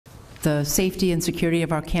The safety and security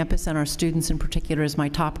of our campus and our students in particular is my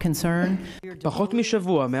top concern. פחות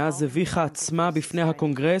משבוע מאז הביכה עצמה בפני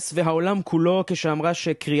הקונגרס והעולם כולו כשאמרה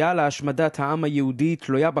שקריאה להשמדת העם היהודי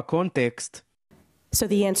תלויה בקונטקסט. So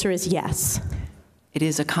the answer is yes. It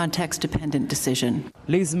is a context-dependent decision.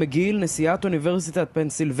 ליז מגיל, נשיאת אוניברסיטת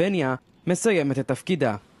פנסילבניה, מסיימת את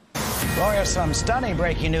תפקידה. Gloria, some stunning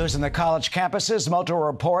breaking news in the college campuses. Multiple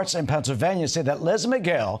reports in Pennsylvania say that Liz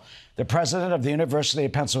Miguel, the president of the University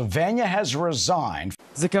of Pennsylvania, has resigned.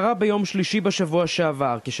 זה קרה ביום שלישי בשבוע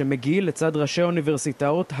שעבר, כשמגיל לצד ראשי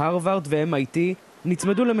האוניברסיטאות, הרווארד ו-MIT,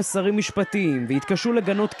 נצמדו למסרים משפטיים והתקשו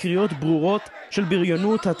לגנות קריאות ברורות של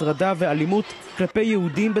בריונות, הטרדה ואלימות כלפי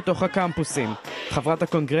יהודים בתוך הקמפוסים. חברת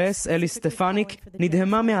הקונגרס, אלי סטפניק,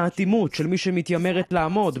 נדהמה מהאטימות של מי שמתיימרת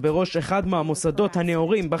לעמוד בראש אחד מהמוסדות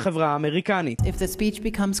הנאורים בחברה האמריקנית. If the speech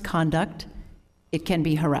becomes conduct, it can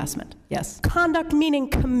be harassment. Yes. Conduct meaning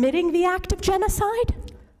committing the act of genocide?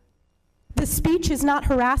 The speech is not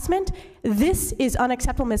harassment. This is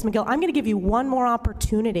unacceptable, Ms. McGill. I'm going to give you one more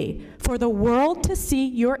opportunity for the world to see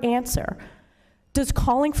your answer. Does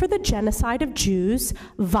calling for the genocide of Jews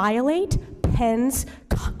violate Penn's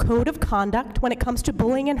code of conduct when it comes to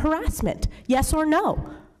bullying and harassment? Yes or no?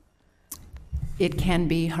 It can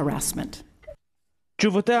be harassment.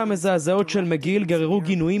 תשובותיה המזעזעות של מגיל גררו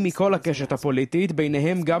גינויים מכל הקשת הפוליטית,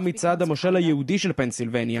 ביניהם גם מצד המושל היהודי של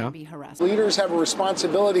פנסילבניה. Leaders have a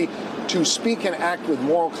responsibility to speak and act with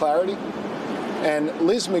moral clarity, and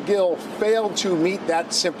Liz McGill failed to meet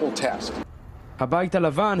that simple test. הבית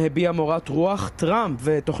הלבן הביע מורת רוח, טראמפ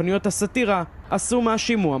ותוכניות הסאטירה עשו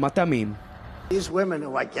מהשימוע מטעמים. These women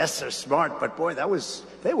who I guess are smart, but boy,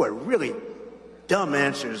 they were really dumb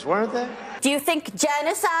answers, weren't they? Do you think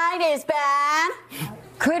genocide is bad?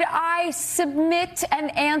 Could I submit an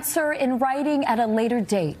answer in writing at a later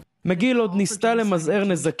date? מגיל עוד ניסתה למזער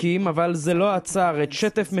נזקים, אבל זה לא עצר את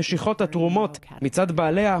שטף משיכות התרומות מצד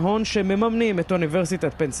בעלי ההון שמממנים את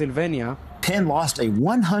אוניברסיטת פנסילבניה. Penn lost a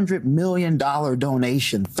 $100 million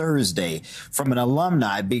donation Thursday from an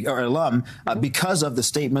alum because of the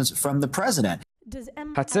statements from the president.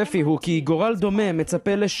 הצפי הוא כי גורל דומה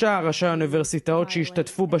מצפה לשאר ראשי האוניברסיטאות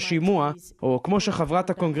שהשתתפו בשימוע, או כמו שחברת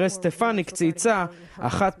הקונגרס סטפניק צייצה,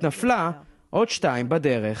 אחת נפלה, עוד שתיים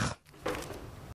בדרך.